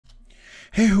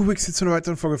Hey Hubex, jetzt zu einer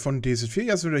weiteren Folge von DSJ4.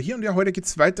 Ja, sind wir wieder hier und ja, heute geht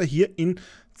es weiter hier in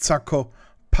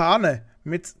Zakopane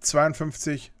mit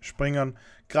 52 Springern.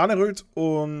 Graneröd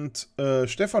und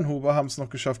Stefan Huber haben es noch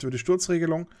geschafft über die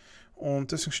Sturzregelung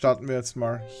und deswegen starten wir jetzt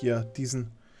mal hier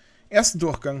diesen ersten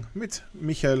Durchgang mit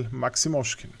Michael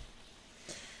Maximoschkin.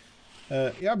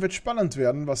 Ja, wird spannend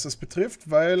werden, was das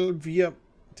betrifft, weil wir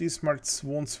diesmal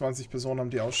 22 Personen haben,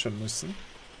 die ausstellen müssen.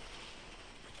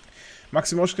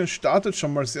 Maximoschkin startet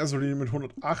schon mal sehr solide mit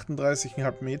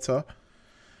 138,5 Meter.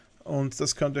 Und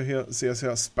das könnte hier sehr,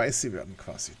 sehr spicy werden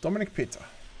quasi. Dominik Peter.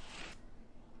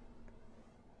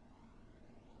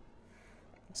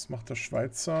 Was macht der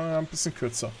Schweizer? Ja, ein bisschen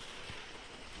kürzer.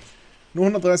 Nur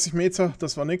 130 Meter,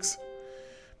 das war nix.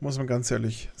 Muss man ganz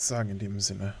ehrlich sagen in dem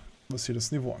Sinne, was hier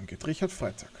das Niveau angeht. Richard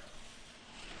Freitag.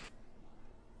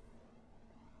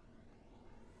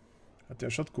 Der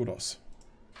schaut gut aus.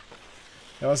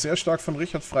 Ja, sehr stark von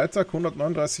Richard Freitag,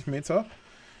 139 Meter.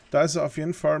 Da ist er auf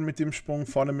jeden Fall mit dem Sprung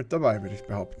vorne mit dabei, würde ich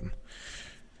behaupten.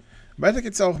 Weiter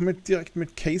geht es auch direkt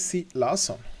mit Casey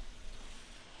Larsson.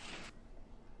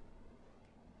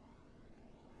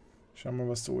 Schauen wir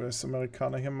mal, was der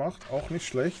US-Amerikaner hier macht. Auch nicht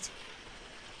schlecht.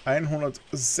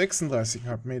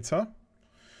 136,5 Meter.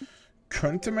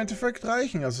 Könnte im Endeffekt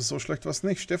reichen, also so schlecht war es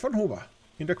nicht. Stefan Huber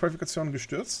in der Qualifikation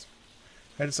gestürzt.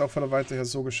 Hätte es auch von der Weite her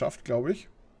so geschafft, glaube ich.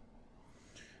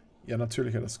 Ja,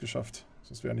 natürlich hat er es geschafft.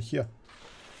 Sonst wäre er nicht hier.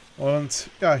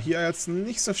 Und ja, hier jetzt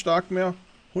nicht so stark mehr.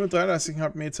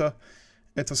 133,5 Meter.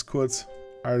 Etwas kurz.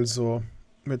 Also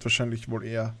wird wahrscheinlich wohl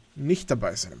eher nicht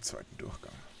dabei sein im zweiten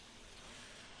Durchgang.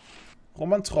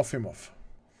 Roman Trofimov.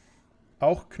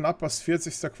 Auch knapp als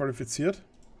 40. qualifiziert.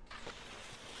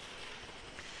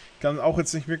 Kann auch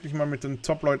jetzt nicht wirklich mal mit den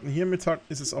Top-Leuten hier mithalten.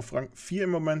 Ist es auf Rang 4 im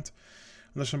Moment.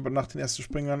 Und das schon nach den ersten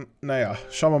Springern. Naja,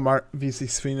 schauen wir mal, wie es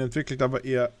sich für ihn entwickelt. Aber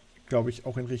eher, glaube ich,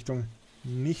 auch in Richtung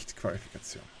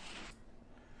Nicht-Qualifikation.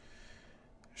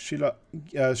 Shiga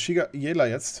Jela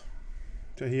jetzt,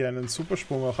 der hier einen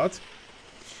Supersprung auch hat.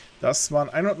 Das waren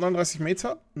 139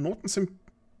 Meter. Noten sind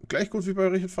gleich gut wie bei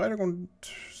Richard Freitag und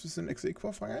sie sind ex-aequo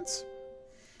auf Rang 1.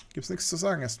 Gibt es nichts zu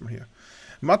sagen erstmal hier.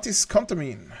 Mathis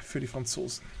Contamin für die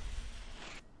Franzosen.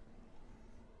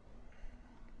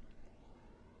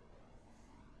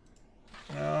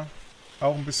 Ja,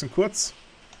 auch ein bisschen kurz.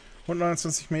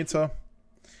 129 Meter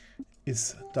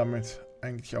ist damit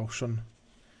eigentlich auch schon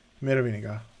mehr oder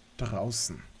weniger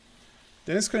draußen.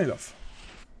 Dennis Konilov.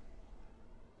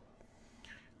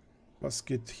 Was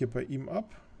geht hier bei ihm ab?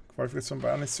 Qualifikation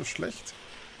war ja nicht so schlecht.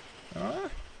 Ja,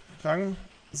 Rang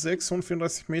 6,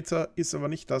 134 Meter ist aber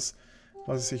nicht das,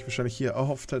 was er sich wahrscheinlich hier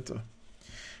erhofft hätte.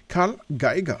 Karl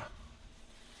Geiger.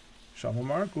 Schauen wir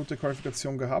mal, gute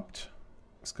Qualifikation gehabt.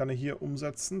 Was kann er hier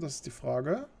umsetzen? Das ist die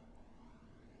Frage.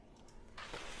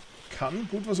 Kann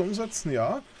gut was umsetzen,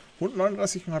 ja.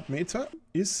 139,5 Meter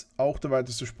ist auch der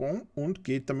weiteste Sprung und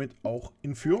geht damit auch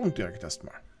in Führung direkt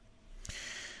erstmal.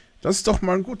 Das ist doch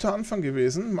mal ein guter Anfang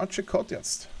gewesen. Maciej Kot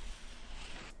jetzt.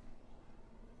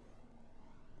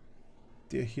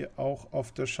 Der hier auch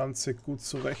auf der Schanze gut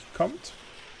zurechtkommt.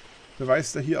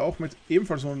 Beweist er hier auch mit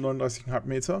ebenfalls 139,5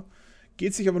 Meter.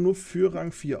 Geht sich aber nur für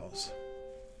Rang 4 aus.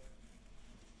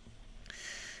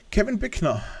 Kevin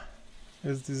Bickner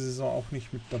ist diese Saison auch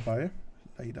nicht mit dabei.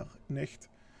 Leider nicht.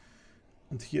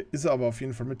 Und hier ist er aber auf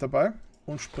jeden Fall mit dabei.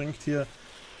 Und springt hier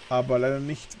aber leider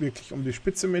nicht wirklich um die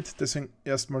Spitze mit. Deswegen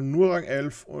erstmal nur Rang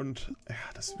 11. Und ja,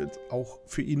 das wird auch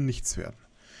für ihn nichts werden.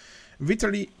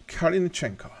 Vitali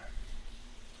Kalinitschenko.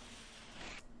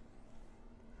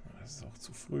 Das ist auch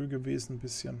zu früh gewesen ein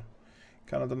bisschen.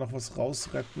 Kann er dann noch was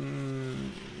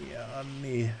rausretten? Ja,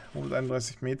 nee.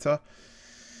 131 Meter.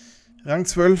 Rang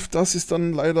 12, das ist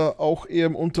dann leider auch eher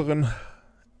im unteren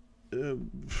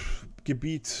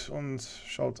Gebiet und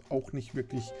schaut auch nicht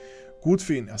wirklich gut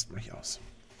für ihn erstmal nicht aus.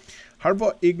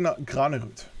 Halvor Egner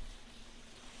Graneröd.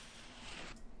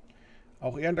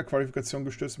 Auch er in der Qualifikation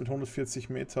gestürzt mit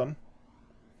 140 Metern.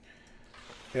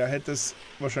 Er hätte es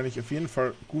wahrscheinlich auf jeden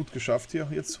Fall gut geschafft hier.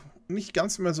 Jetzt nicht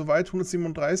ganz mehr so weit,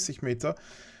 137 Meter.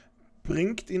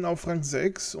 Bringt ihn auf Rang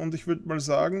 6 und ich würde mal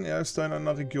sagen, er ist da in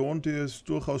einer Region, die es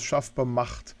durchaus schaffbar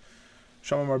macht.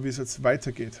 Schauen wir mal, wie es jetzt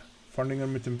weitergeht. Vor allen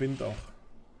Dingen mit dem Wind auch.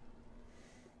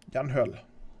 Jan Hörl.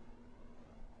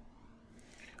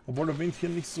 Obwohl der Wind hier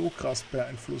nicht so krass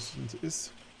beeinflussend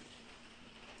ist,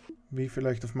 wie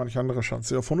vielleicht auf manch anderer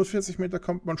Schanze. Auf 140 Meter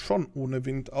kommt man schon ohne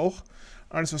Wind auch.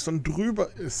 Alles, was dann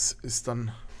drüber ist, ist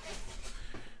dann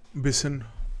ein bisschen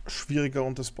schwieriger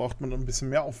und das braucht man dann ein bisschen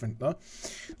mehr Aufwind. Ne?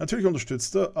 Natürlich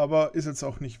unterstützt er, aber ist jetzt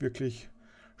auch nicht wirklich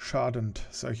schadend,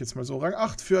 sage ich jetzt mal so. Rang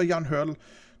 8 für Jan Hörl,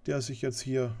 der sich jetzt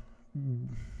hier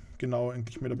genau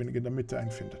eigentlich mehr oder weniger in der Mitte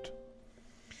einfindet.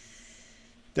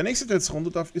 Der nächste, der jetzt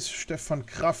runter darf, ist Stefan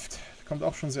Kraft. Der kommt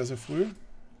auch schon sehr, sehr früh.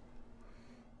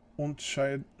 Und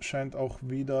scheint auch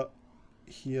wieder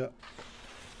hier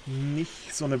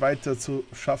nicht so eine Weite zu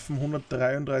schaffen.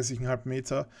 133,5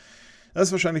 Meter. Das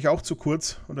ist wahrscheinlich auch zu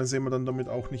kurz. Und dann sehen wir dann damit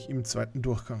auch nicht im zweiten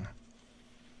Durchgang.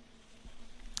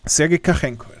 Sergej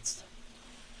Kachenko jetzt.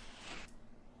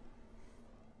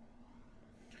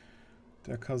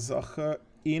 Der Kasache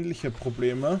ähnliche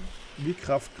Probleme wie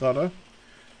Kraft gerade.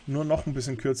 Nur noch ein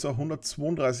bisschen kürzer.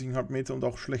 132,5 Meter und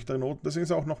auch schlechtere Noten. Deswegen ist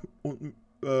er auch noch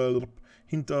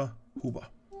hinter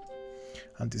Huber.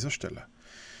 An dieser Stelle.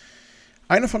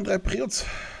 Einer von 3 Preutz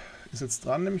ist jetzt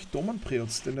dran, nämlich Doman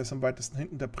Preutz. Denn der ist am weitesten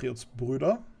hinten der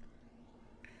Preutz-Brüder.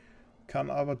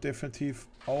 Kann aber definitiv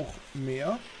auch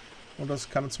mehr. Und das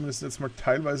kann er zumindest jetzt mal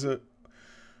teilweise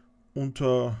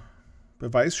unter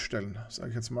Beweis stellen, sage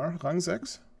ich jetzt mal. Rang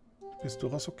 6 ist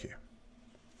durchaus okay.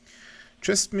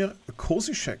 Czesmir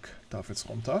Kosicek darf jetzt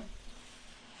runter.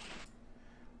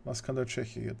 Was kann der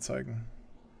Tscheche hier zeigen?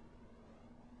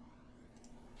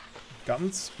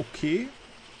 Ganz okay.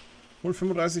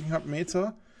 135,5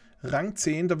 Meter. Rang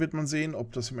 10, da wird man sehen,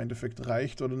 ob das im Endeffekt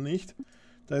reicht oder nicht.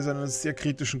 Da ist er in einem sehr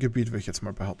kritischen Gebiet, würde ich jetzt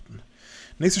mal behaupten.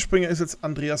 Nächster Springer ist jetzt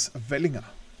Andreas Wellinger.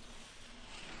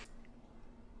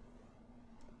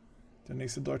 Der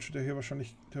nächste Deutsche, der hier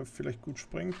wahrscheinlich vielleicht gut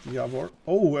springt. Jawohl.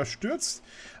 Oh, er stürzt.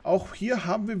 Auch hier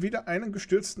haben wir wieder einen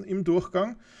Gestürzten im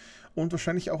Durchgang. Und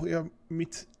wahrscheinlich auch eher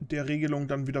mit der Regelung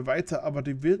dann wieder weiter. Aber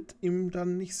die wird ihm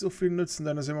dann nicht so viel nützen,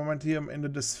 denn er ist im Moment hier am Ende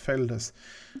des Feldes.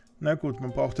 Na gut,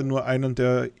 man braucht ja nur einen,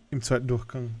 der im zweiten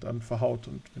Durchgang dann verhaut.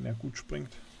 Und wenn er gut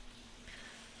springt,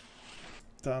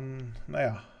 dann,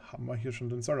 naja, haben wir hier schon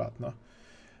den Salat, ne?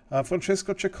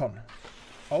 Francesco Ceccon.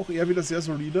 Auch er wieder sehr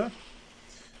solide.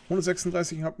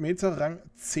 136,5 Meter, Rang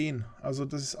 10. Also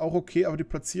das ist auch okay, aber die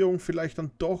Platzierung vielleicht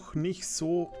dann doch nicht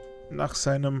so nach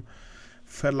seinem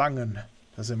Verlangen,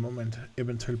 das er im Moment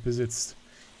eventuell besitzt,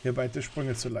 hier weite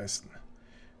Sprünge zu leisten.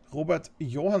 Robert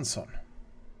Johansson.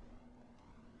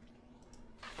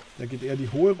 Der geht eher die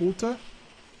hohe Route.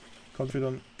 Kommt wieder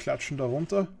ein Klatschen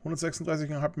darunter.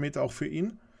 136,5 Meter auch für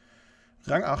ihn.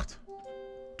 Rang 8.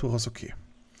 Durchaus okay.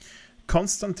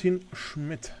 Konstantin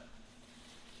Schmidt.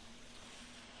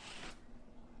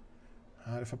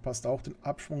 Der verpasst auch den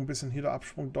Absprung ein bisschen. Hier der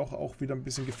Absprung doch auch wieder ein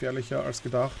bisschen gefährlicher als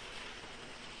gedacht.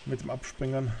 Mit dem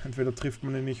Abspringen. Entweder trifft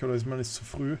man ihn nicht oder man ist zu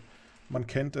früh. Man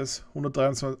kennt es.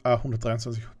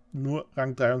 123. Nur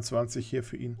Rang 23 hier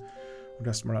für ihn. Und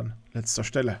erstmal an letzter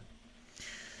Stelle.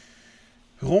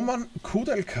 Roman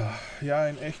Kudelka. Ja,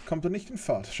 in echt kommt er nicht in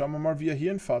Fahrt. Schauen wir mal, wie er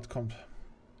hier in Fahrt kommt.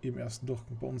 Im ersten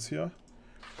Durchgang bei uns hier.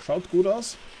 Schaut gut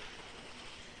aus.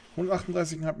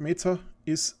 138,5 Meter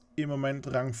ist im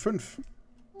Moment Rang 5.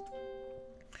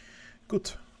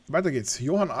 Gut, weiter geht's.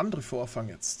 Johann Andre Vorfang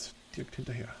jetzt. Direkt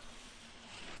hinterher.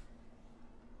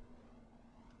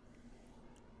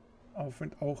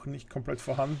 Aufwind auch nicht komplett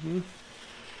vorhanden.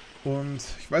 Und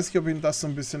ich weiß nicht, ob ihn das so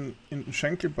ein bisschen in den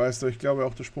Schenkel beißt, aber ich glaube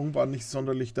auch der Sprung war nicht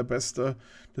sonderlich der beste.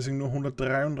 Deswegen nur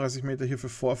 133 Meter hier für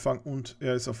Vorfang und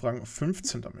er ist auf Rang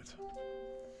 15 damit.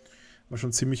 Was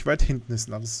schon ziemlich weit hinten ist,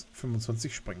 nach das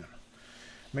 25 Springen.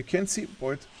 Mackenzie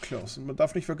Boyd Close. Und man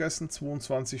darf nicht vergessen,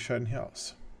 22 scheiden hier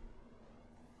aus.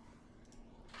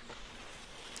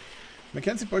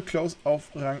 Mackenzie Boyd Close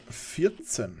auf Rang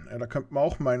 14. Ja, da könnte man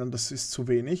auch meinen, das ist zu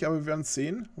wenig, aber wir werden es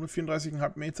sehen.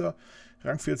 134,5 Meter,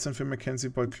 Rang 14 für Mackenzie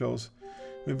Boyd Close.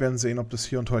 Wir werden sehen, ob das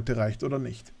hier und heute reicht oder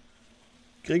nicht.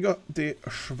 Gregor de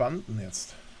Schwanden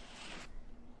jetzt.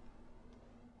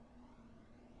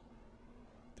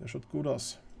 Der schaut gut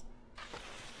aus.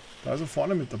 Da ist er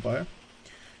vorne mit dabei.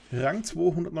 Rang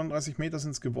 239 Meter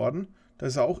sind es geworden. Da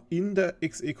ist er auch in der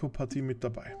Ex-Eco-Partie mit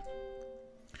dabei.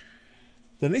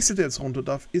 Der nächste, der jetzt runter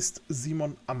darf, ist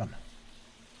Simon Ammann.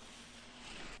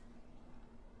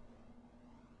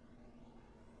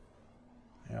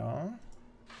 Ja.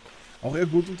 Auch eher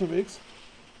gut unterwegs.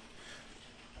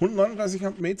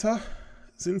 139 Meter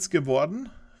sind es geworden.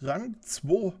 Rang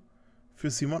 2 für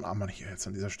Simon Ammann hier jetzt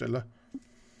an dieser Stelle.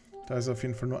 Da ist auf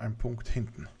jeden Fall nur ein Punkt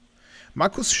hinten.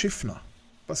 Markus Schiffner.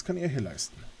 Was kann er hier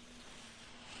leisten?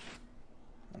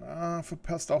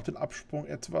 Verpasst auch den Absprung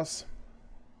etwas.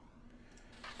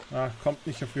 Kommt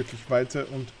nicht auf wirklich Weite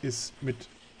und ist mit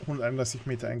 131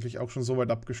 Meter eigentlich auch schon so weit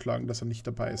abgeschlagen, dass er nicht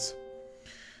dabei ist.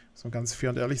 Muss man ganz fair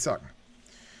und ehrlich sagen.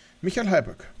 Michael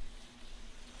Heiberg.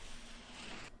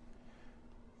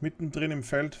 Mittendrin im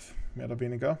Feld, mehr oder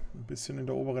weniger. Ein bisschen in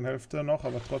der oberen Hälfte noch,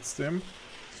 aber trotzdem.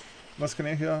 Was kann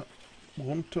er hier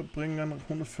runterbringen?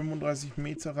 135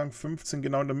 Meter, Rang 15,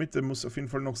 genau in der Mitte. Muss auf jeden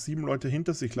Fall noch 7 Leute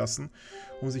hinter sich lassen,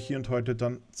 um sich hier und heute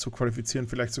dann zu qualifizieren.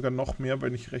 Vielleicht sogar noch mehr,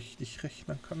 wenn ich richtig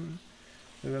rechnen kann.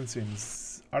 Wir werden sehen.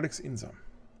 Alex Insam.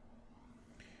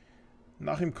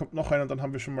 Nach ihm kommt noch einer, dann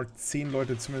haben wir schon mal 10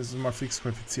 Leute zumindest mal fix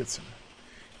qualifiziert sind.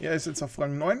 Er ist jetzt auf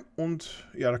Rang 9 und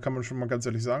ja, da kann man schon mal ganz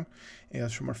ehrlich sagen, er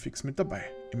ist schon mal fix mit dabei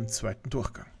im zweiten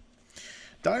Durchgang.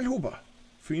 Daniel Huber,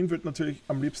 für ihn wird natürlich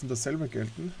am liebsten dasselbe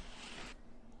gelten,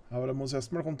 aber da muss er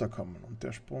erstmal runterkommen und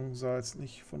der Sprung sah jetzt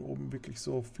nicht von oben wirklich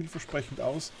so vielversprechend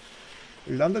aus.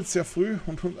 Landet sehr früh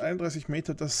und 131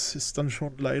 Meter, das ist dann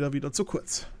schon leider wieder zu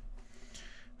kurz,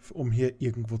 um hier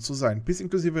irgendwo zu sein. Bis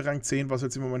inklusive Rang 10, was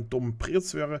jetzt im Moment Dom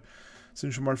Prierz wäre,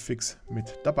 sind schon mal fix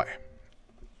mit dabei.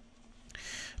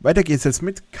 Weiter geht's jetzt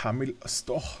mit Kamil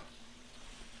Stoch.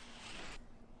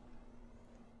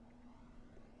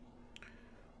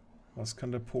 Was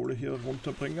kann der Pole hier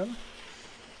runterbringen?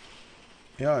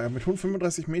 Ja, mit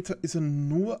 135 Meter ist er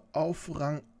nur auf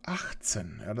Rang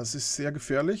 18. Ja, das ist sehr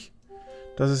gefährlich,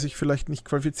 dass er sich vielleicht nicht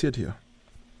qualifiziert hier.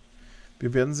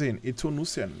 Wir werden sehen. Eto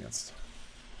Nussian jetzt.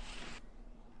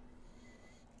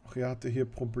 Auch er hatte hier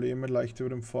Probleme leicht über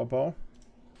dem Vorbau.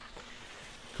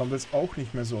 Kommt jetzt auch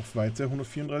nicht mehr so oft weiter.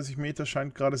 134 Meter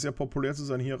scheint gerade sehr populär zu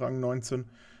sein. Hier Rang 19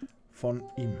 von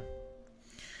ihm.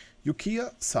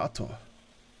 Yukiya Sato.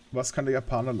 Was kann der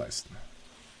Japaner leisten?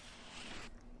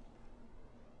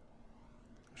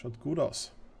 Schaut gut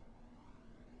aus.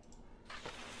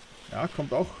 Ja,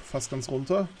 kommt auch fast ganz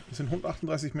runter. Es sind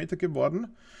 138 Meter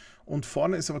geworden. Und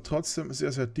vorne ist aber trotzdem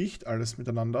sehr, sehr dicht alles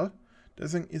miteinander.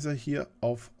 Deswegen ist er hier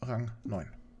auf Rang 9.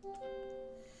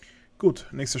 Gut,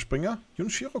 nächster Springer,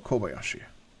 Junshiro Kobayashi.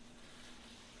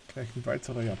 Gleich ein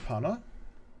weiterer Japaner.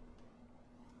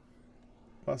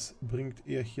 Was bringt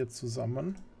er hier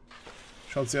zusammen?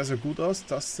 Schaut sehr, sehr gut aus.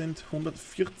 Das sind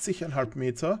 140,5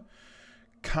 Meter.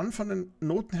 Kann von den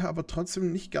Noten her aber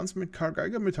trotzdem nicht ganz mit Karl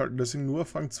Geiger mithalten. Deswegen nur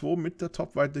auf Rang 2 mit der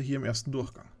Topweite hier im ersten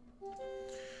Durchgang.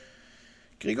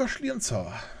 Gregor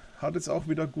Schlierenzauer hat jetzt auch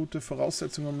wieder gute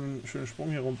Voraussetzungen, um einen schönen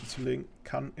Sprung hier runterzulegen.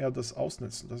 Kann er das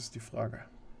ausnutzen? Das ist die Frage.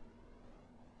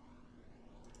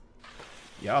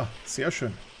 Ja, sehr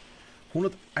schön.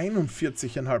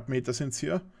 141,5 Meter sind es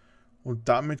hier. Und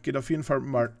damit geht auf jeden Fall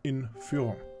mal in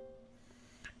Führung.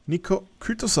 Nico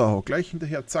Kütosau, gleich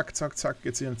hinterher, zack, zack, zack,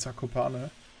 geht sie in Zakopane.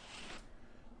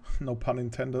 No pun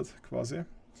intended, quasi.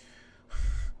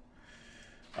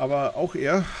 Aber auch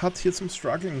er hat hier zum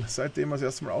Struggling, seitdem er das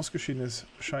erste Mal ausgeschieden ist,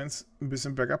 scheint es ein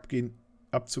bisschen bergab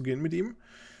abzugehen mit ihm.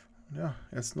 Ja,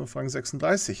 er ist nur auf Rang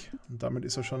 36 und damit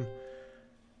ist er schon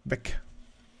weg.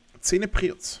 Zene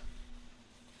Priots.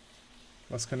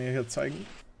 Was kann er hier zeigen?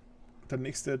 Der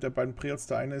nächste der beiden Priots,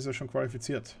 der eine ist ja schon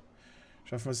qualifiziert.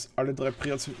 Schaffen wir es alle 3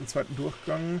 Priots im zweiten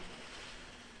Durchgang.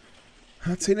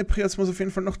 Zene Priots muss auf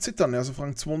jeden Fall noch zittern. Er ist auf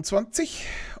Rang 22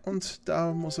 und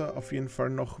da muss er auf jeden Fall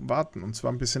noch warten und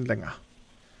zwar ein bisschen länger.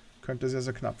 Könnte sehr,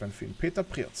 sehr knapp werden für ihn. Peter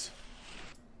Priots.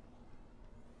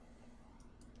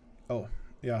 Oh,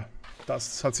 ja,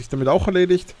 das hat sich damit auch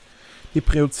erledigt. Die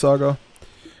Priots-Saga.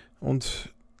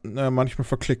 Und naja, manchmal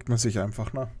verklickt man sich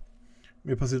einfach, ne?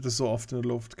 Mir passiert das so oft in der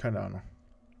Luft, keine Ahnung.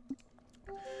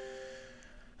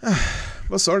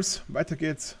 Was soll's? Weiter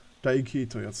geht's. Daiki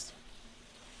Ito jetzt.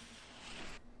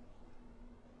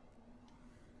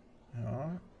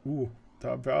 Ja,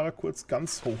 da war er kurz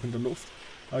ganz hoch in der Luft.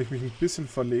 Da habe ich mich ein bisschen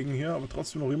verlegen hier, aber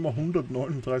trotzdem noch immer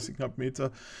 139,5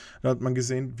 Meter. Da hat man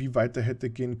gesehen, wie weit er hätte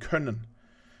gehen können,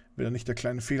 wenn da nicht der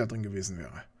kleine Fehler drin gewesen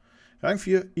wäre. Rang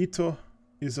 4, Ito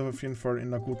ist aber auf jeden Fall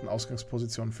in einer guten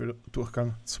Ausgangsposition für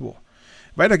Durchgang 2.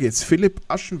 Weiter geht's. Philipp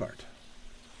Aschenwald.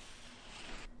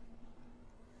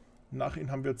 Nach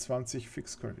ihm haben wir 20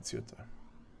 Fix-Qualifizierte.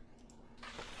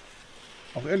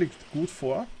 Auch er liegt gut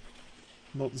vor.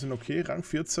 Noten sind okay. Rang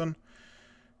 14.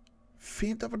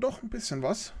 Fehlt aber doch ein bisschen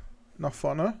was nach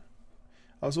vorne.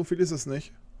 Aber so viel ist es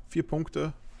nicht. 4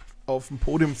 Punkte auf dem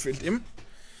Podium fehlt ihm.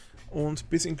 Und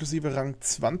bis inklusive Rang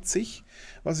 20,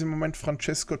 was im Moment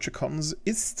Francesco Ceccons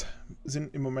ist,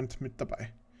 sind im Moment mit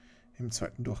dabei im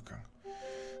zweiten Durchgang.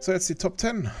 So, jetzt die Top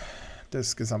 10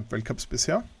 des Gesamtweltcups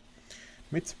bisher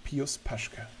mit Pius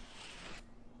Paschke.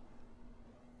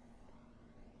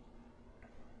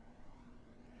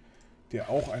 Der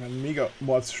auch einen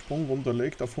Mega-Mordsprung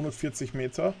runterlegt auf 140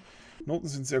 Meter. Noten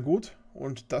sind sehr gut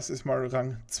und das ist mal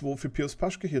Rang 2 für Pius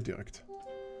Paschke hier direkt.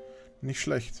 Nicht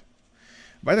schlecht.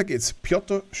 Weiter geht's.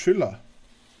 Piotr Schüller.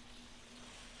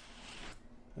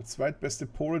 Der zweitbeste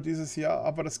Pole dieses Jahr,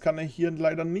 aber das kann er hier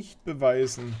leider nicht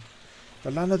beweisen. Da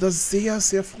landet er sehr,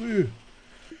 sehr früh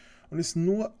und ist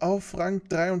nur auf Rang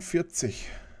 43.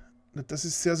 Das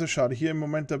ist sehr, sehr schade. Hier im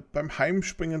Moment beim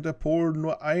Heimspringen der Pole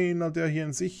nur einer, der hier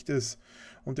in Sicht ist.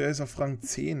 Und der ist auf Rang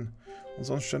 10. Und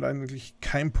sonst scheint eigentlich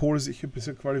kein Pole sich hier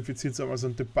bisher qualifiziert zu haben. Also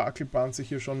ein Debakel bahnt sich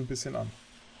hier schon ein bisschen an.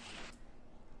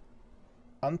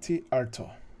 Antti Alto.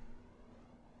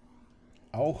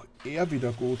 Auch er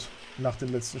wieder gut nach den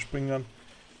letzten Springern.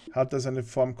 Hat er seine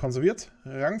Form konserviert.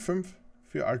 Rang 5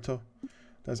 für Alter.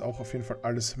 Da ist auch auf jeden Fall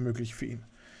alles möglich für ihn.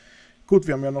 Gut,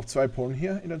 wir haben ja noch 2 Polen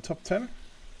hier in den Top 10.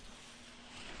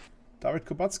 David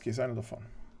Kubacki ist einer davon.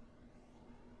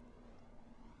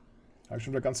 Habe ich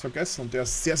schon wieder ganz vergessen. Und der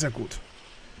ist sehr, sehr gut.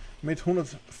 Mit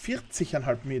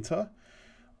 140,5 Meter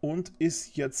und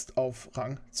ist jetzt auf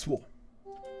Rang 2.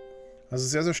 Also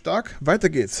sehr, sehr stark. Weiter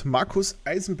geht's. Markus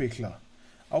Eisenbichler.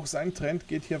 Auch sein Trend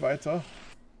geht hier weiter.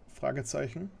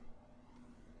 Fragezeichen.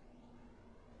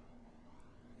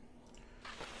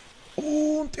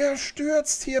 Und er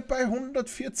stürzt hier bei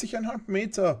 140,5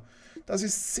 Meter. Das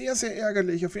ist sehr, sehr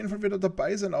ärgerlich. Auf jeden Fall wird er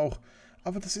dabei sein auch.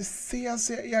 Aber das ist sehr,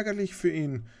 sehr ärgerlich für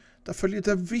ihn. Da verliert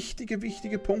er wichtige,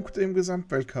 wichtige Punkte im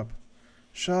Gesamtweltcup.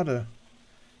 Schade.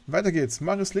 Weiter geht's.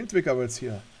 Marius Lindwig aber jetzt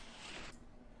hier.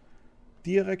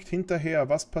 Direkt hinterher.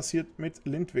 Was passiert mit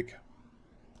Lindwig?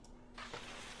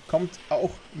 Kommt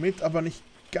auch mit, aber nicht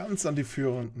ganz an die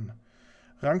Führenden.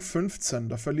 Rang 15.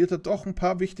 Da verliert er doch ein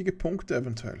paar wichtige Punkte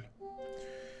eventuell.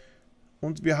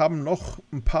 Und wir haben noch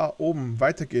ein paar oben.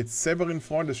 Weiter geht's. Severin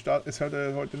Freund ist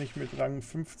heute nicht mit Rang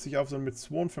 50 auf, sondern mit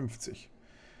 52.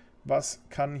 Was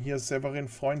kann hier Severin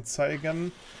Freund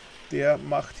zeigen? Der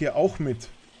macht hier auch mit.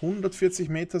 140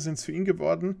 Meter sind es für ihn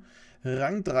geworden.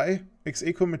 Rang 3,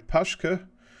 Ex-Eco mit Paschke.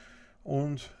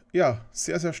 Und ja,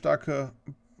 sehr, sehr starker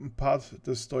Part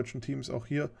des deutschen Teams auch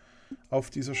hier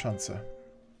auf dieser Schanze.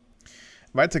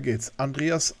 Weiter geht's.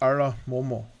 Andreas Aller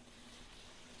Momo.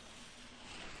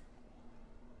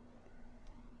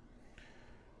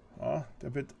 Ja,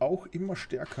 der wird auch immer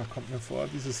stärker, kommt mir vor,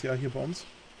 dieses Jahr hier bei uns.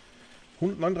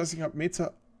 139,5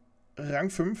 Meter, Rang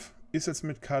 5, ist jetzt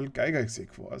mit Karl Geiger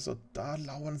Ex-Equo. Also da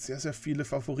lauern sehr, sehr viele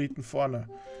Favoriten vorne.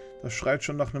 Das schreit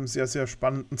schon nach einem sehr, sehr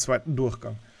spannenden zweiten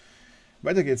Durchgang.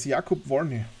 Weiter geht's. Jakub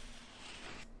Wolny.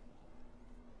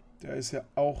 Der ist ja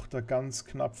auch da ganz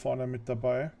knapp vorne mit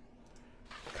dabei.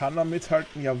 Kann er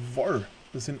mithalten? Jawohl.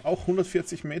 Das sind auch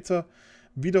 140 Meter.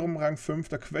 Wiederum Rang 5.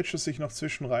 Da quetscht er sich noch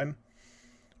zwischen rein.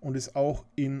 Und ist auch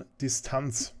in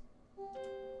Distanz.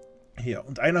 Hier.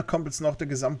 Und einer kommt jetzt noch, der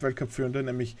Gesamtweltcup-Führende,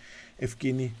 nämlich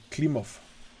Evgeny Klimov.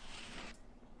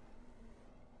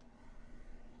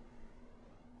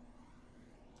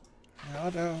 Ja,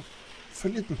 der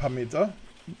verliert ein paar Meter.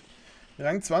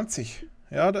 Rang 20.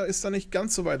 Ja, da ist er nicht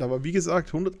ganz so weit. Aber wie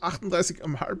gesagt,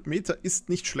 138,5 Meter ist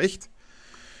nicht schlecht.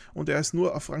 Und er ist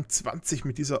nur auf Rang 20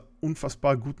 mit dieser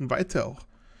unfassbar guten Weite auch.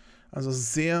 Also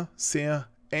sehr, sehr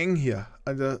eng hier.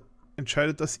 Also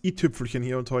entscheidet das i-Tüpfelchen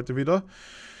hier und heute wieder.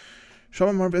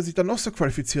 Schauen wir mal, wer sich da noch so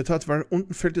qualifiziert hat, weil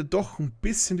unten fällt ja doch ein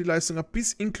bisschen die Leistung ab,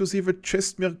 bis inklusive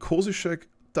Czesmir Kosischek.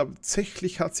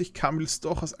 Tatsächlich hat sich Kamil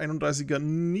Stoch als 31er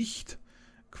nicht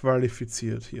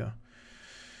qualifiziert hier.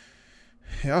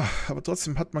 Ja, aber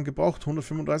trotzdem hat man gebraucht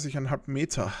 135,5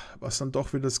 Meter, was dann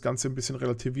doch wieder das Ganze ein bisschen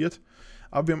relativiert.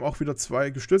 Aber wir haben auch wieder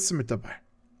 2 Gestürzte mit dabei.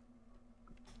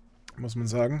 Muss man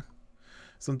sagen,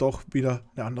 ist dann doch wieder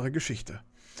eine andere Geschichte.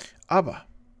 Aber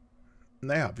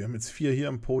naja, wir haben jetzt 4 hier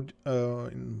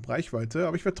in Reichweite,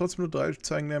 aber ich werde trotzdem nur 3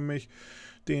 zeigen, nämlich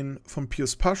den von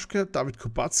Pius Paschke, David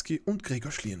Kubacki und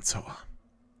Gregor Schlienzauer.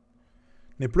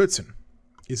 Ne, Blödsinn.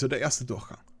 Ist ja der erste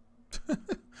Durchgang.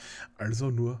 Also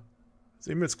nur,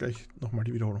 sehen wir jetzt gleich nochmal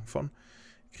die Wiederholung von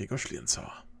Gregor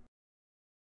Schlienzauer.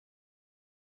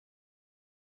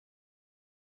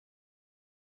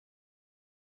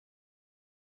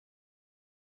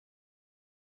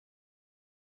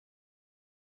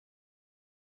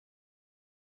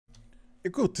 Ja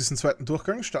gut, diesen zweiten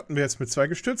Durchgang starten wir jetzt mit 2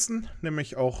 Gestürzten,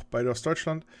 nämlich auch beide aus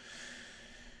Deutschland,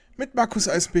 mit Markus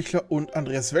Eisenbichler und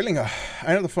Andreas Wellinger.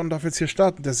 Einer davon darf jetzt hier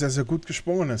starten, der sehr, sehr gut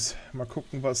gesprungen ist. Mal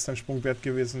gucken, was sein Sprungwert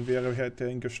gewesen wäre, hätte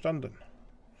er ihn gestanden.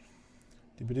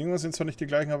 Die Bedingungen sind zwar nicht die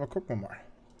gleichen, aber gucken wir mal.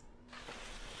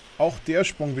 Auch der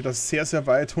Sprung wieder sehr, sehr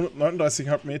weit,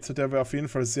 139,5 Meter, der wäre auf jeden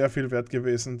Fall sehr viel wert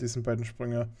gewesen, diesen beiden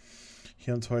Sprünge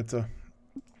hier und heute.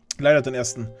 Leider den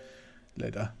ersten,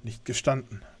 leider nicht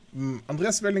gestanden.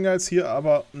 Andreas Wellinger ist hier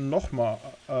aber nochmal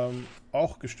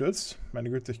auch gestürzt. Meine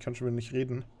Güte, ich kann schon wieder nicht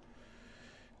reden.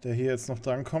 Der hier jetzt noch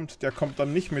drankommt. Der kommt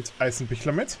dann nicht mit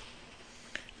Eisenbichler mit.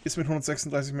 Ist mit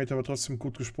 136 Meter aber trotzdem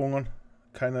gut gesprungen.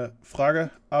 Keine Frage,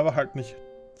 aber halt nicht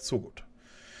so gut.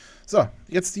 So,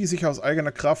 jetzt die sich aus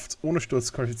eigener Kraft ohne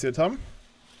Sturz qualifiziert haben.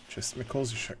 Czesmir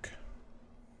Kosischek.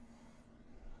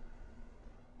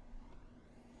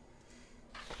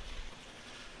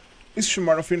 Ist schon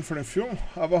mal auf jeden Fall in Führung,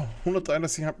 aber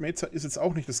 133,5 Meter ist jetzt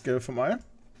auch nicht das Gelbe vom Ei.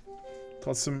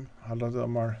 Trotzdem hat er da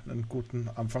mal einen guten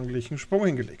anfänglichen Sprung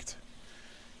hingelegt.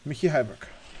 Michi Heiberg.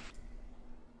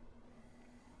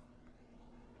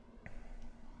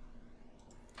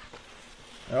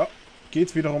 Ja,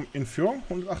 geht wiederum in Führung.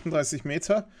 138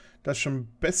 Meter. Das ist schon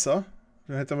besser.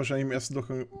 Den hätte er wahrscheinlich im ersten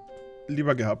Durchgang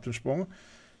lieber gehabt, den Sprung.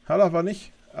 Hat er aber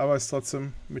nicht. Aber ist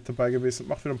trotzdem mit dabei gewesen und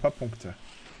macht wieder ein paar Punkte.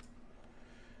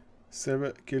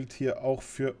 Dasselbe gilt hier auch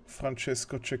für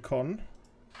Francesco Ceccon,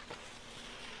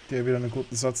 der wieder einen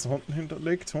guten Satz nach unten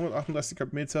hinterlegt. 138,5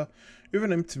 Meter,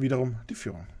 übernimmt wiederum die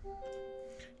Führung.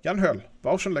 Jan Hörl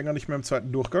war auch schon länger nicht mehr im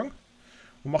zweiten Durchgang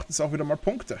und macht jetzt auch wieder mal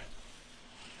Punkte.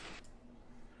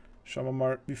 Schauen wir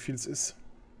mal, wie viel es ist.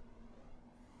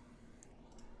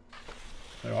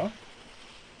 Ja,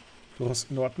 durchaus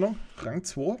in Ordnung. Rang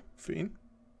 2 für ihn.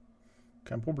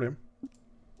 Kein Problem.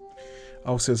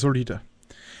 Auch sehr solide.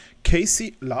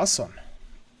 Casey Larsson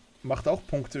macht auch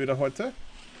Punkte wieder heute.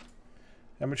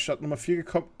 Er mit Start Nummer 4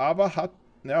 gekommen, aber hat,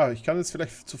 ja, ich kann jetzt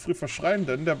vielleicht zu früh verschreien,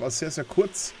 denn der war sehr, sehr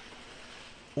kurz.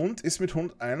 Und ist mit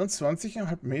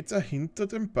 121,5 Meter hinter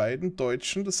den beiden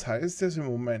Deutschen. Das heißt, er ist im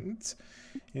Moment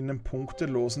in einem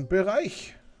punktelosen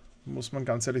Bereich. Muss man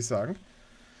ganz ehrlich sagen.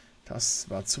 Das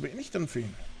war zu wenig dann für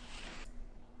ihn.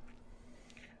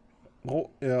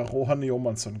 Rohan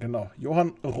Johansson, genau. Johann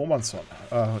Romansson.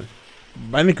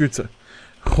 Meine Güte.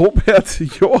 Robert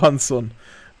Johansson.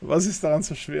 Was ist daran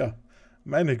so schwer?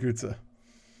 Meine Güte.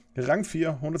 Rang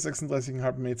 4,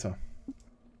 136,5 Meter.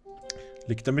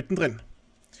 Liegt da mittendrin.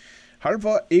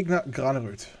 Halvor Egner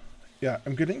Graneröd. Ja,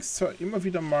 ihm gelingt es zwar immer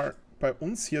wieder mal bei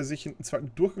uns hier, sich in den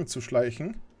zweiten Durchgang zu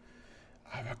schleichen,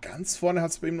 aber ganz vorne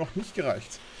hat es bei ihm noch nicht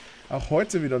gereicht. Auch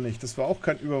heute wieder nicht. Das war auch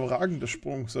kein überragender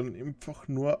Sprung, sondern einfach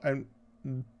nur einen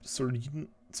soliden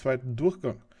zweiten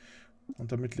Durchgang.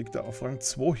 Und damit liegt er auf Rang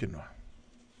 2 hier nur.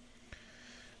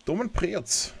 Domen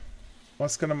Preetz.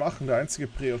 Was kann er machen? Der einzige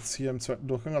Preetz hier im zweiten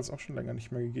Durchgang hat es auch schon länger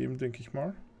nicht mehr gegeben, denke ich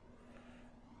mal.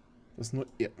 Dass nur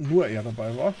er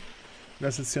dabei war. Er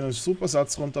ist jetzt hier einen super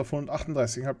Satz runter von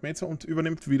 138,5 Meter und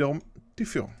übernimmt wiederum die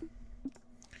Führung.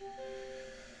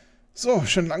 So,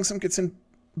 schon langsam geht es in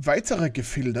weitere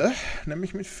Gefilde,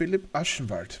 nämlich mit Philipp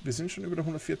Aschenwald. Wir sind schon über der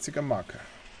 140er Marke.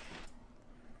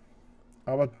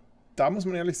 Aber da muss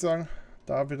man ehrlich sagen,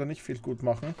 da wird er nicht viel gut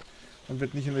machen und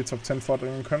wird nicht in die Top 10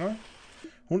 vordringen können.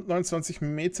 129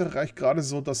 Meter reicht gerade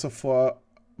so, dass er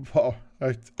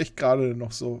reicht echt gerade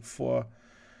noch so vor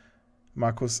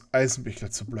Markus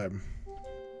Eisenbichler zu bleiben.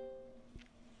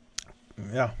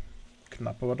 Ja,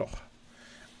 knapp aber doch.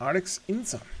 Alex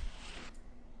Inser.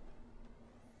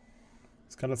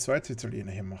 Das kann der zweite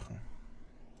Italiener hier machen.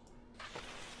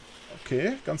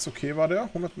 Okay, ganz okay war der.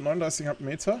 139,5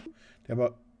 Meter. Der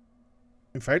war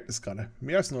im Verhältnis gerade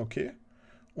mehr als nur okay.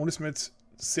 Und ist mit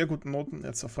sehr guten Noten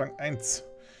jetzt auf Rang 1.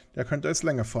 Der könnte jetzt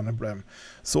länger vorne bleiben.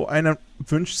 So einen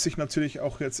wünscht sich natürlich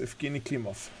auch jetzt Evgeny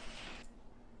Klimov.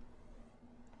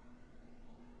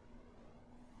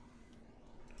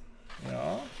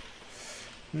 Ja,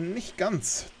 nicht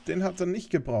ganz. Den hat er nicht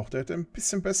gebraucht. Er hätte ein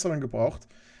bisschen besseren gebraucht.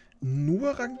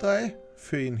 Nur Rang 3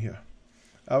 für ihn hier.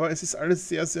 Aber es ist alles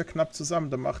sehr, sehr knapp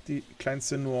zusammen. Da macht die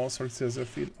kleinste Nuance halt sehr, sehr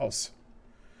viel aus.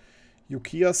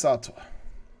 Yukiya Sato.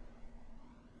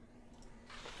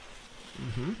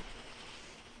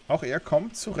 Auch er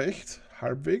kommt zurecht.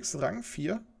 Halbwegs Rang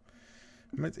 4.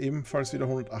 Mit ebenfalls wieder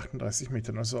 138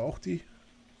 Metern. Also auch die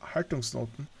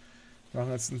Haltungsnoten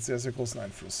machen jetzt einen sehr, sehr großen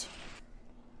Einfluss.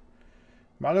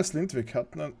 Marius Lindwig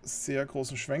hat einen sehr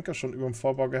großen Schwenker schon über dem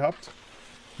Vorbau gehabt.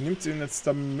 Nimmt ihn jetzt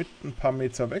damit ein paar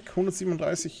Meter weg.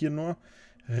 137 hier nur.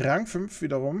 Rang 5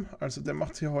 wiederum. Also der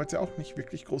macht hier heute auch nicht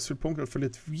wirklich groß viel Punkte. Er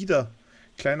verliert wieder,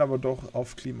 klein aber doch,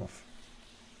 auf Klimov.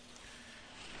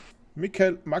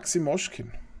 Mikhail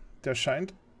Maximoschkin. Der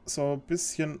scheint so ein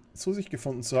bisschen zu sich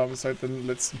gefunden zu haben seit dem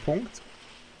letzten Punkt.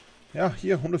 Ja,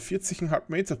 hier 140,5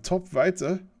 Meter, top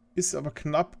weiter. Ist aber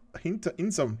knapp hinter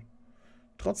Insam.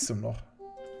 Trotzdem noch.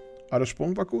 Aber der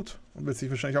Sprung war gut und wird sich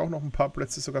wahrscheinlich auch noch ein paar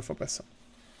Plätze sogar verbessern.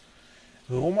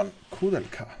 Roman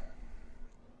Kudelka.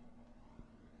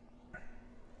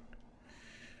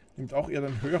 Nimmt auch eher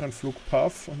den höheren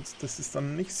Flugpath und das ist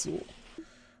dann nicht so.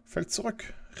 Fällt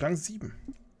zurück. Rang 7.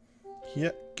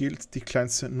 Hier gilt die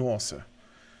kleinste Nuance.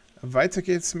 Weiter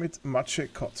geht's mit Maciej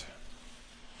Kot.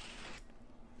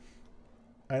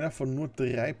 Einer von nur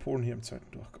 3 Polen hier im zweiten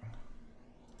Durchgang.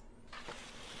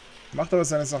 Macht aber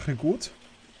seine Sache gut.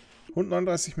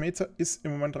 139 Meter ist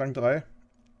im Moment Rang 3.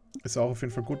 Ist auch auf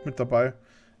jeden Fall gut mit dabei.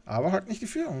 Aber halt nicht die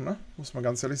Führung, ne? Muss man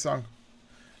ganz ehrlich sagen.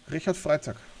 Richard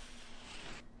Freitag.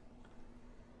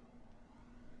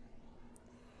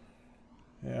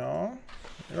 Ja,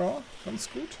 ganz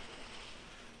gut.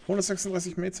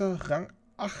 136 Meter, Rang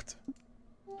 8.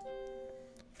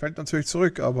 Fällt natürlich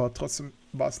zurück, aber trotzdem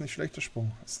war es nicht schlechter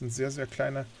Sprung. Es sind sehr, sehr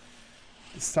kleine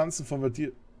Distanzen, von denen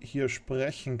wir hier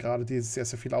sprechen, gerade die sehr,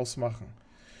 sehr viel ausmachen.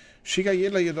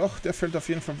 Shigayela jedoch, der fällt auf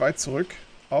jeden Fall weit zurück.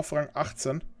 Auf Rang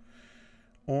 18.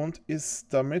 Und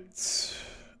ist damit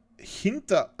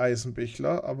hinter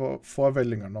Eisenbichler, aber vor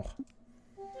Wellinger noch.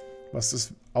 Was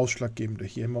das Ausschlaggebende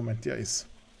hier im Moment ja ist.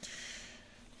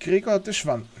 Gregor de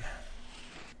Schwanden.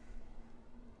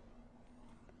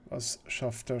 Was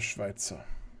schafft der Schweizer?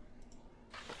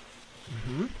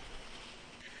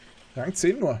 Rang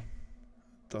 10 nur.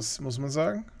 Das muss man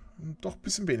sagen. Doch ein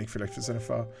bisschen wenig vielleicht für seine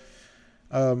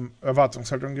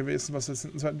Erwartungshaltung gewesen, was jetzt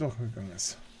in den zweiten durchgegangen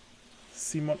ist.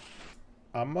 Simon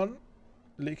Ammann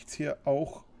legt hier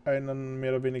auch einen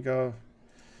mehr oder weniger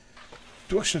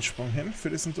Durchschnittssprung hin für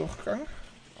diesen Durchgang.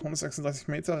 136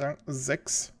 Meter, Rang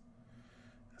 6.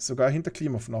 Sogar hinter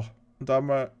Klimov noch. Und da haben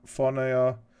wir vorne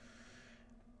ja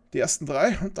die ersten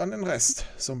 3 und dann den Rest.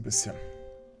 So ein bisschen.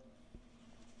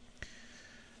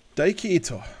 Daiki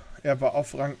Ito. Er war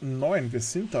auf Rang 9. Wir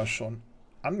sind da schon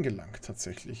angelangt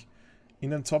tatsächlich.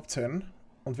 In den Top 10.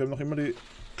 Und wir haben noch immer die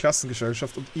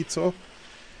Klassengesellschaft. Und Ito,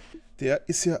 der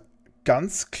ist ja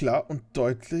ganz klar und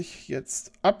deutlich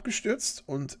jetzt abgestürzt.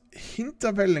 Und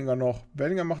hinter Wellinger noch.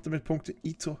 Wellinger macht damit Punkte,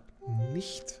 Ito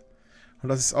nicht. Und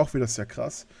das ist auch wieder sehr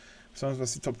krass. Besonders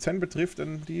was die Top 10 betrifft,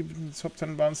 denn die Top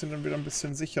 10 waren sind dann wieder ein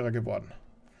bisschen sicherer geworden.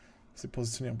 Was die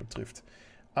Positionierung betrifft.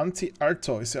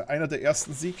 Anti-Alto ist ja einer der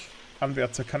ersten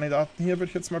Sieganwärterkandidaten hier, würde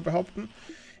ich jetzt mal behaupten.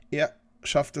 Er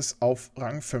schafft es auf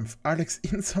Rang 5. Alex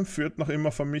Insam führt noch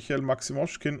immer von Michael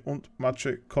Maximoschkin und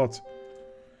Maciej Kot.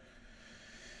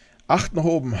 8 nach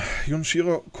oben.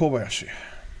 Junshiro Kobayashi.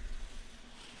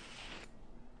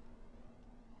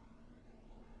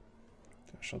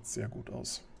 Der schaut sehr gut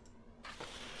aus.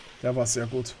 Der war sehr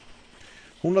gut.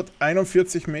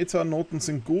 141 Meter, Noten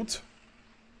sind gut.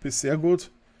 Bis sehr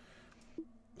gut.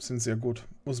 Sind sehr gut,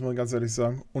 muss man ganz ehrlich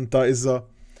sagen. Und da ist er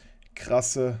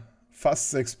krasse,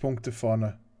 fast 6 Punkte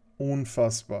vorne.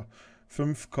 Unfassbar.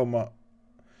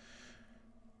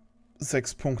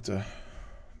 5,6 Punkte.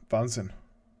 Wahnsinn.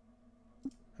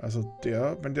 Also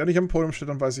wenn der nicht am Podium steht,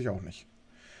 dann weiß ich auch nicht.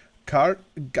 Karl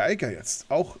Geiger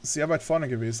jetzt. Auch sehr weit vorne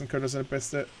gewesen. Könnte seine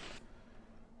beste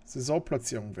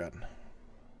Saisonplatzierung werden.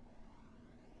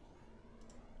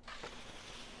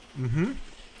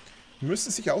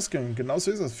 Müsste sich ausgehen. Genauso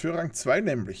ist es. Für Rang 2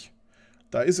 nämlich.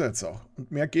 Da ist er jetzt auch.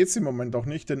 Und mehr geht es im Moment auch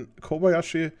nicht, denn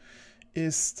Kobayashi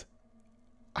ist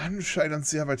anscheinend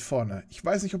sehr weit vorne. Ich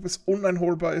weiß nicht, ob es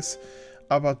uneinholbar ist,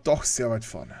 aber doch sehr weit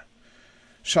vorne.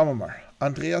 Schauen wir mal.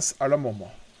 Andreas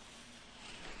Alamomo.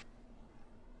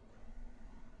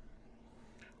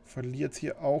 Verliert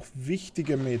hier auch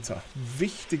wichtige Meter.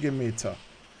 Wichtige Meter.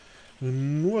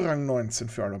 Nur Rang 19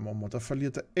 für Alamomo. Da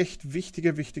verliert er echt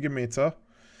wichtige Meter,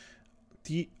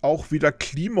 die auch wieder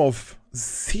Klimov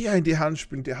sehr in die Hand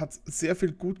spielen. Der hat sehr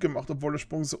viel gut gemacht, obwohl der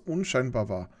Sprung so unscheinbar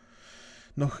war.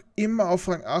 Noch immer auf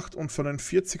Rang 8 und von den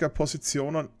 40er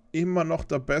Positionen immer noch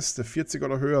der Beste. 40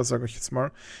 oder höher, sage ich jetzt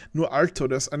mal. Nur Alto,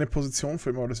 der ist eine Position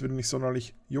für ihn, aber das würde nicht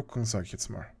sonderlich jucken, sage ich jetzt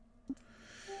mal.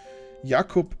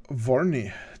 Jakub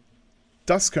Wolny.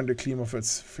 Das könnte Klimov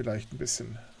jetzt vielleicht ein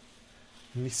bisschen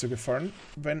nicht so gefallen,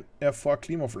 wenn er vor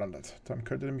Klimov landet. Dann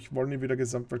könnte nämlich Wolny wieder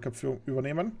Gesamtweltcup-Führung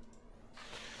übernehmen.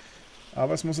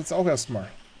 Aber es muss jetzt auch erstmal.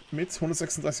 Mit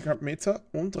 136,5 Meter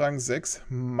und Rang 6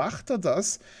 macht er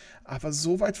das. Aber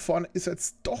so weit vorne ist er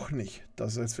jetzt doch nicht,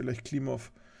 dass er jetzt vielleicht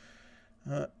Klimov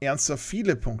ernsthaft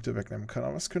viele Punkte wegnehmen kann.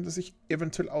 Aber es könnte sich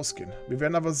eventuell ausgehen. Wir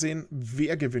werden aber sehen,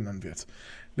 wer gewinnen wird.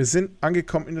 Wir sind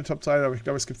angekommen in der Top 3, aber ich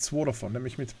glaube, es gibt 2 davon,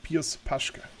 nämlich mit Pius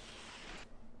Paschke.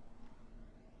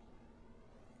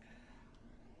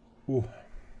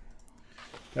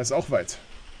 Der ist auch weit.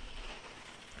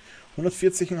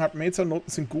 140,5 Meter, Noten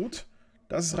sind gut.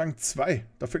 Das ist Rang 2.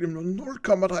 Da fehlt ihm nur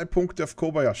 0,3 Punkte auf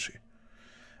Kobayashi.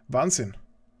 Wahnsinn.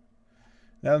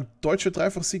 Ja, ein deutscher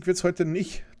Dreifachsieg wird es heute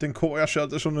nicht. Denn Kobayashi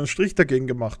hat ja schon einen Strich dagegen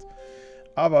gemacht.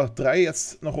 Aber 3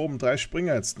 jetzt nach oben, 3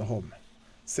 Springer jetzt nach oben.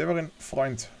 Severin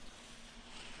Freund.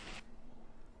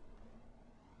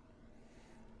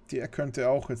 Der könnte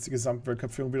auch jetzt die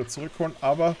Gesamtweltcup-Führung wieder zurückholen,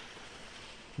 aber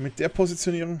mit der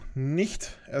Positionierung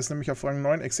nicht. Er ist nämlich auf Rang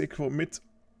 9 ex aequo mit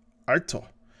Alto.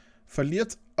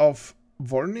 Verliert auf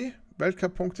Wolny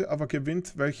Weltcup-Punkte, aber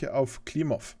gewinnt welche auf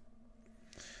Klimov.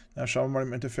 Na, schauen wir mal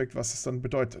im Endeffekt, was es dann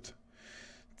bedeutet.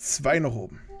 2 nach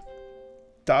oben.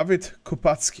 David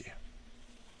Kopacki.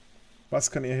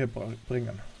 Was kann er hier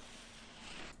bringen?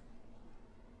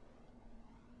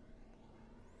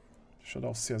 Schaut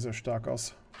auch sehr, sehr stark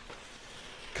aus.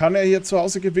 Kann er hier zu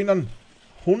Hause gewinnen?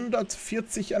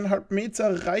 140,5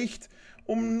 Meter reicht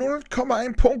um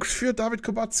 0,1 Punkt für David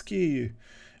Kopacki,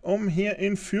 um hier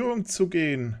in Führung zu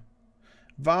gehen.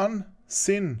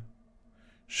 Wahnsinn.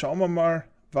 Schauen wir mal,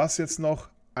 was jetzt noch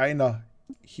einer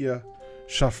hier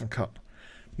schaffen kann.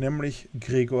 Nämlich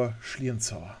Gregor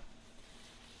Schlierenzauer.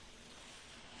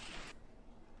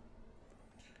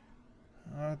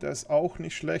 Der ist auch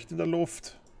nicht schlecht in der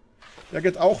Luft. Der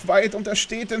geht auch weit und er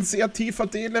steht in sehr tiefer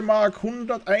Telemark.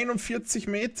 141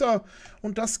 Meter.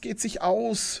 Und das geht sich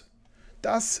aus.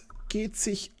 Das geht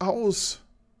sich aus.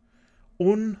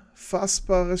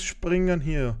 Unfassbares Springen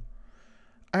hier.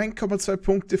 1,2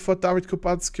 Punkte vor David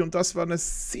Kopatzky. Und das war eine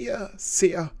sehr,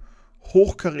 sehr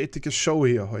hochkarätige Show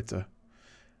hier heute.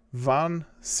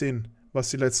 Wahnsinn, was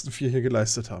die letzten 4 hier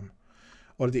geleistet haben.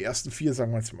 Oder die ersten 4,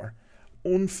 sagen wir jetzt mal.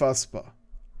 Unfassbar.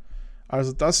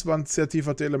 Also das war ein sehr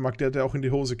tiefer Telemark, der hätte auch in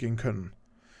die Hose gehen können.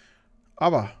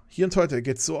 Aber hier und heute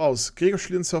geht es so aus. Gregor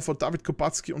Schlierenzauer vor David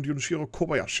Kopatzky und Junichiro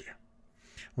Kobayashi.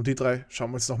 Und die 3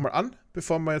 schauen wir uns nochmal an,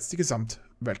 bevor wir jetzt die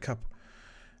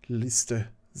Gesamt-Weltcup-Liste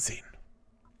sehen.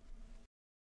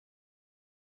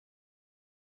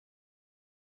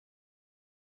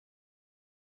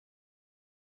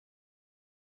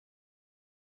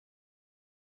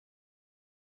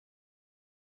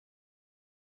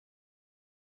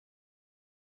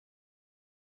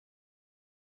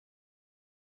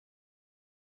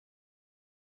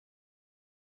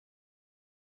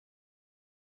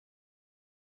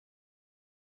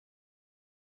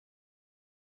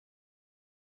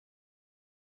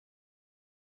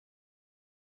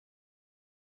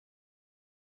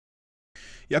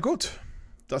 Ja gut,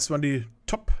 das waren die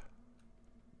Top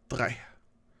 3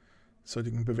 des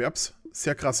heutigen Bewerbs.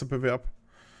 Sehr krasser Bewerb.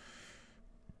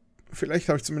 Vielleicht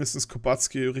habe ich zumindest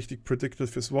Kopatzky richtig predicted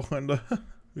fürs Wochenende.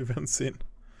 Wir werden sehen.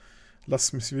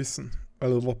 Lasst mich wissen.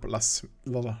 Lasst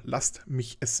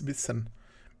mich es wissen.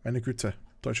 Meine Güte,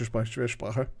 deutsche Sprache, schwere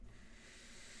Sprache.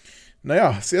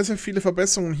 Naja, sehr, sehr viele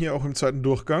Verbesserungen hier auch im zweiten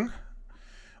Durchgang.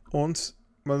 Und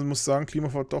man muss sagen,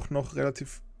 Klimov hat doch noch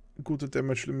relativ gute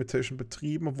Damage Limitation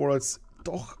betrieben, obwohl er jetzt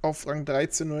doch auf Rang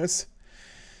 13 nur ist.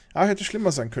 Aber hätte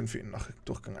schlimmer sein können für ihn nach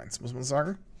Durchgang 1, muss man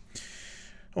sagen.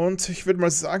 Und ich würde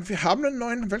mal sagen, wir haben einen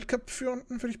neuen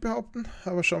Weltcup-Führenden, würde ich behaupten.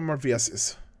 Aber schauen wir mal, wer es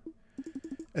ist.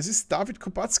 Es ist David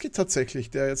Kopatzky tatsächlich,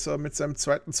 der jetzt mit seinem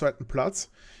zweiten Platz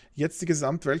jetzt die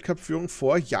Gesamtweltcup-Führung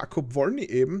vor Jakob Wolny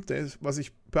eben, der, was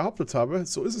ich behauptet habe,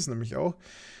 so ist es nämlich auch,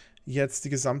 jetzt die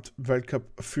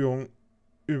Gesamtweltcup-Führung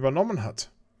übernommen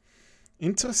hat.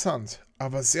 Interessant,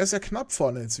 aber sehr, sehr knapp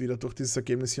vorne jetzt wieder durch dieses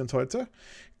Ergebnis hier und heute.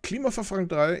 Klimov auf Rang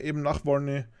 3, eben nach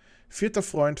Wolny. 4.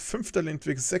 Freund, 5.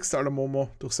 Lindwig, 6.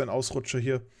 Alamomo durch seinen Ausrutscher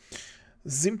hier.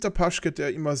 7. Paschke,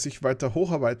 der immer sich weiter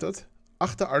hocharbeitet.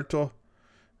 8. Alto,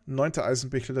 9.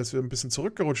 Eisenbichler, der jetzt wieder ein bisschen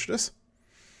zurückgerutscht ist.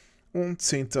 Und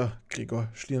 10. Gregor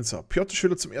Schlierenzauer. Piotr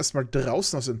Schüler zum ersten Mal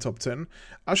draußen aus den Top 10.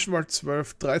 Aschenwald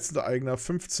 12, 13. Eigner,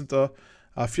 14.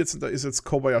 ist jetzt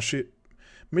Kobayashi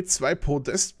mit 2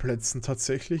 Podestplätzen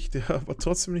tatsächlich, der aber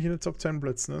trotzdem nicht in den Top 10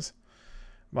 Plätzen ist.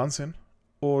 Wahnsinn.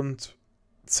 Und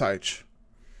Zeitsch.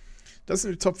 Das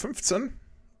sind die Top 15.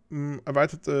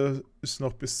 Erweitert ist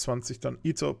noch bis 20 dann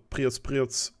Ito,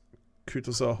 Prioz,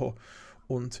 Kytosaho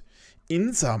und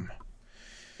Insam.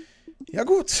 Ja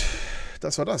gut,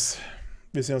 das war das.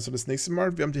 Wir sehen uns das nächste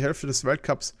Mal. Wir haben die Hälfte des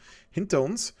Weltcups hinter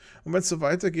uns. Und wenn es so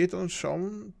weitergeht, dann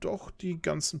schauen doch die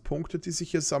ganzen Punkte, die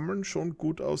sich hier sammeln, schon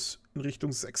gut aus in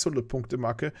Richtung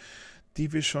 600-Punkte-Marke,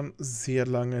 die wir schon sehr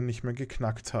lange nicht mehr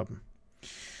geknackt haben.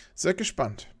 Seid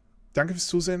gespannt. Danke fürs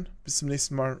Zusehen. Bis zum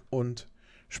nächsten Mal und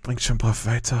springt schon brav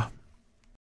weiter.